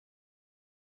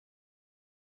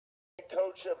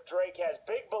coach of Drake has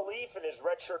big belief in his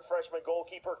redshirt freshman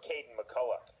goalkeeper, Caden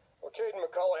McCullough. Well, Caden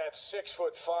McCullough at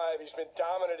 6'5". He's been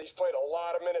dominant. He's played a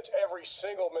lot of minutes, every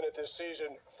single minute this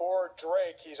season for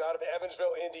Drake. He's out of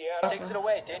Evansville, Indiana. Takes it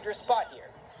away. Dangerous spot here.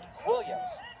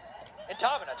 Williams. And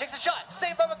Tomina takes a shot.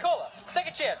 Saved by McCullough.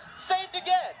 Second chance. Saved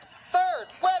again. Third.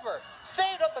 Weber.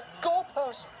 Saved up the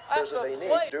goalpost. After the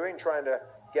play. Doing, trying to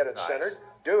get it centered.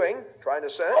 Trying to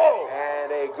center. Oh,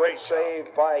 and a great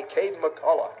save by Caden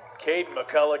McCullough. Caden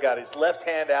McCullough got his left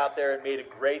hand out there and made a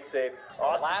great save.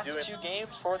 Last two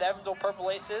games for the Evansville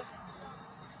Purple Aces.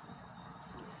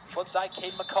 Flip side,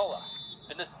 Caden McCullough.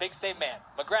 And this big save man.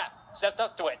 McGrath stepped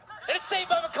up to it. And it's saved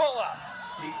by McCullough.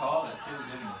 He called it too,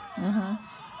 didn't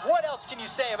he? What else can you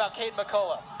say about Caden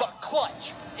McCullough but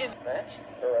clutch in match,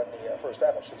 or in the first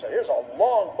half, I should say. Here's a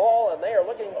long ball, and they are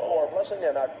looking for blessing,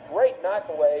 and a great knock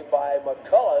away by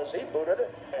McCullough as he booted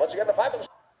it. Once again, the 5 of the...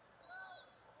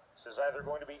 This is either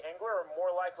going to be Engler or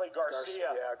more likely Garcia.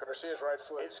 Yeah, Garcia's right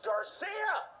foot. It's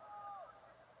Garcia!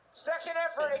 Second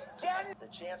effort again.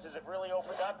 The chances have really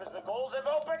opened up as the goals have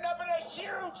opened up, and a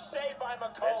huge save by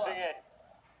McCullough. Fencing in.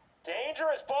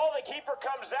 Dangerous ball. The keeper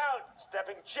comes out,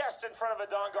 stepping just in front of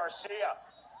Adon Garcia.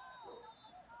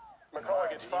 McCullough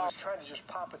gets fouled. He's trying to just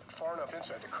pop it far enough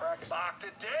inside to crack it. Back to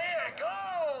Dick.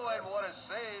 Oh, and what a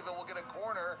save. And we'll get a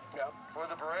corner for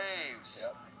the Braves.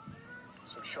 Yep.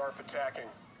 Some sharp attacking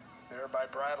there by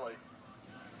Bradley.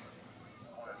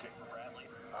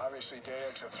 Obviously,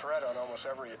 Dayek's a threat on almost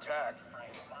every attack.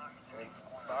 And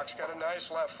Bach's got a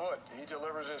nice left foot. He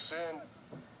delivers this in.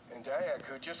 And Dayek,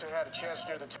 who just had a chance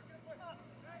near the